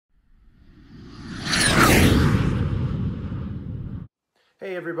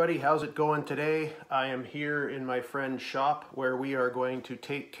Hey everybody, how's it going today? I am here in my friend's shop where we are going to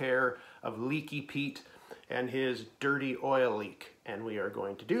take care of Leaky Pete and his dirty oil leak. And we are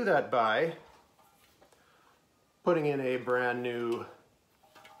going to do that by putting in a brand new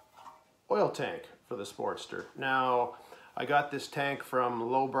oil tank for the Sportster. Now, I got this tank from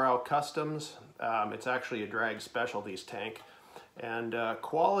Lowbrow Customs. It's actually a drag specialties tank. And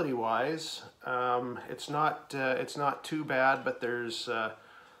quality-wise, it's not too bad, but there's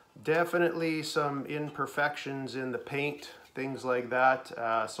definitely some imperfections in the paint, things like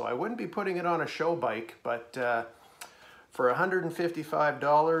that. So I wouldn't be putting it on a show bike, but for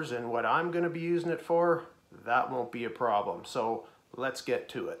 $155 and what I'm going to be using it for, that won't be a problem. So let's get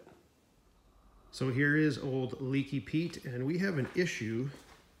to it. So here is old Leaky Pete, and we have an issue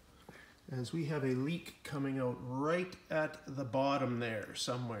as we have a leak coming out right at the bottom there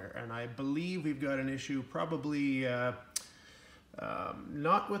somewhere. And I believe we've got an issue probably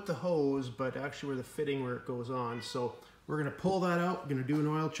not with the hose, but actually where the fitting where it goes on. So we're gonna pull that out, we're gonna do an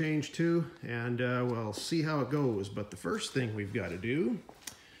oil change too, and we'll see how it goes. But the first thing we've gotta do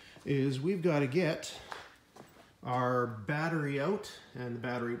is we've gotta get our battery out and the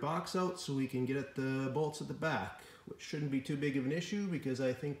battery box out so we can get at the bolts at the back, which shouldn't be too big of an issue because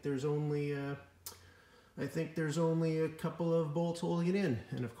I think there's only a couple of bolts holding it in.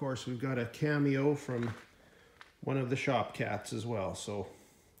 And of course we've got a cameo from one of the shop cats as well, so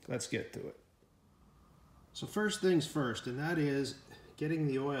let's get to it. So first things first, and that is getting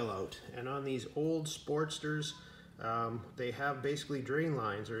the oil out. And on these old Sportsters, they have basically drain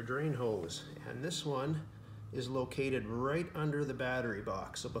lines or a drain hose, and this one is located right under the battery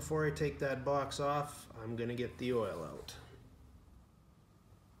box. So before I take that box off, I'm gonna get the oil out.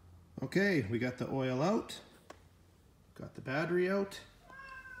 Okay, we got the oil out, got the battery out,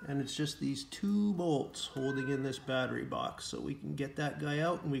 and it's just these two bolts holding in this battery box. So we can get that guy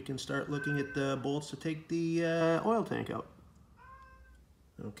out and we can start looking at the bolts to take the oil tank out.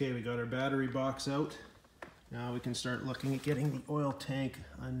 Okay, we got our battery box out. Now we can start looking at getting the oil tank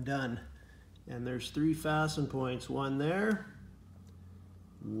undone. And there's three fasten points, one there,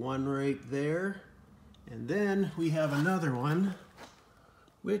 one right there, and then we have another one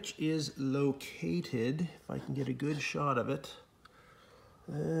which is located, if I can get a good shot of it,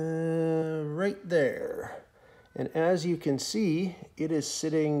 right there. And as you can see, it is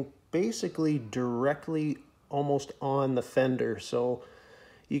sitting basically directly almost on the fender. So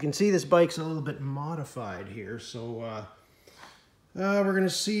you can see this bike's a little bit modified here, so we're gonna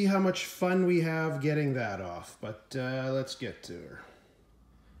see how much fun we have getting that off, but let's get to her.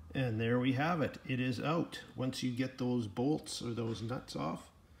 And there we have it. It is out. Once you get those bolts or those nuts off,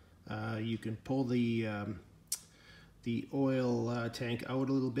 you can pull the oil tank out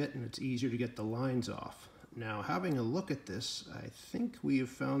a little bit, and it's easier to get the lines off. Now, having a look at this, I think we have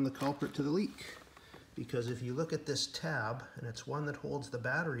found the culprit to the leak, because if you look at this tab, and it's one that holds the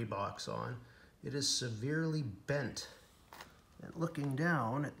battery box on, it is severely bent. And looking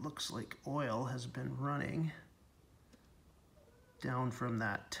down, it looks like oil has been running down from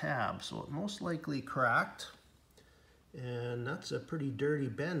that tab. So it most likely cracked. And that's a pretty dirty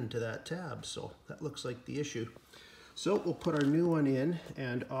bend to that tab. So that looks like the issue. So we'll put our new one in.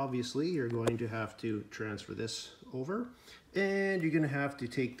 And obviously you're going to have to transfer this over. And you're going to have to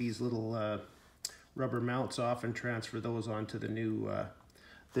take these little rubber mounts off and transfer those onto the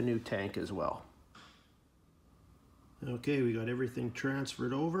new tank as well. Okay, we got everything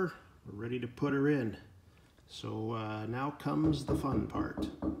transferred over. We're ready to put her in. So now comes the fun part.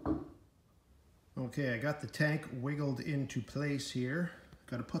 Okay, I got the tank wiggled into place here.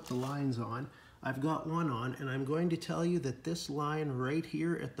 Got to put the lines on. I've got one on, and I'm going to tell you that this line right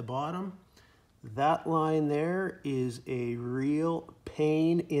here at the bottom, that line there is a real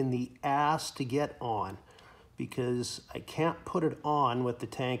pain in the ass to get on, because I can't put it on with the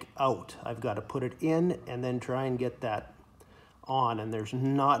tank out. I've got to put it in and then try and get that on, and there's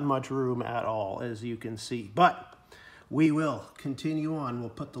not much room at all, as you can see. But we will continue on.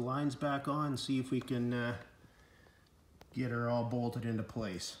 We'll put the lines back on and see if we can get her all bolted into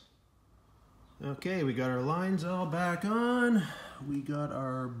place. Okay, we got our lines all back on. We got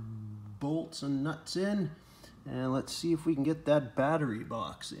our bolts and nuts in, and let's see if we can get that battery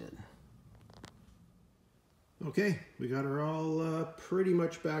box in. Okay, we got her all pretty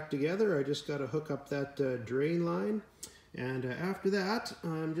much back together. I just got to hook up that drain line, and after that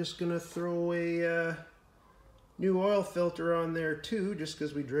I'm just gonna throw a new oil filter on there too, just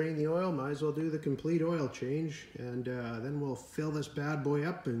because we drain the oil. Might as well do the complete oil change, and then we'll fill this bad boy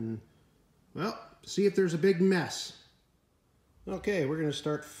up and, well, see if there's a big mess. Okay, we're gonna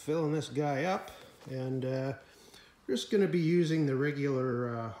start filling this guy up, and just going to be using the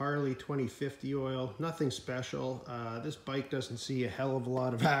regular Harley 2050 oil, nothing special. This bike doesn't see a hell of a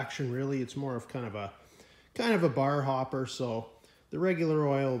lot of action really. It's more of kind of a bar hopper, so the regular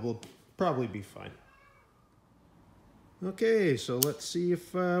oil will probably be fine. Okay, so let's see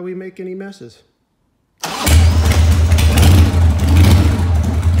if we make any messes.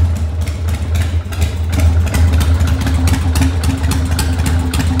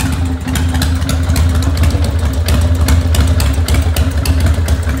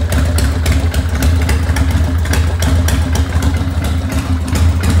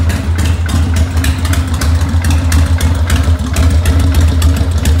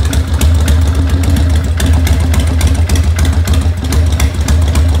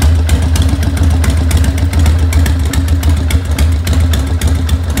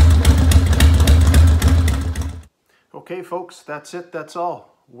 Okay folks, that's it, that's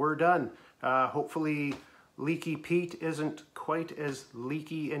all. We're done. Hopefully Leaky Pete isn't quite as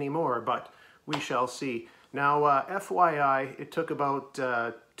leaky anymore, but we shall see. Now FYI, it took about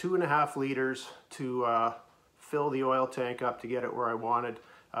 2.5 liters to fill the oil tank up to get it where I wanted.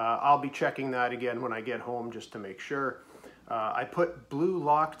 I'll be checking that again when I get home just to make sure. I put blue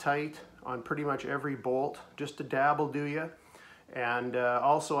Loctite on pretty much every bolt, just a dab will do ya. And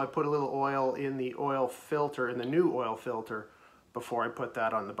also I put a little oil in the oil filter, in the new oil filter, before I put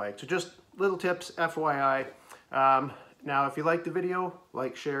that on the bike. So just little tips, FYI. Now if you like the video,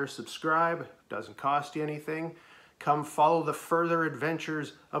 like, share, subscribe. Doesn't cost you anything. Come follow the further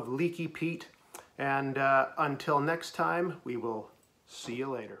adventures of Leaky Pete. And until next time, we will see you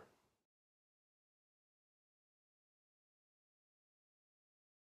later.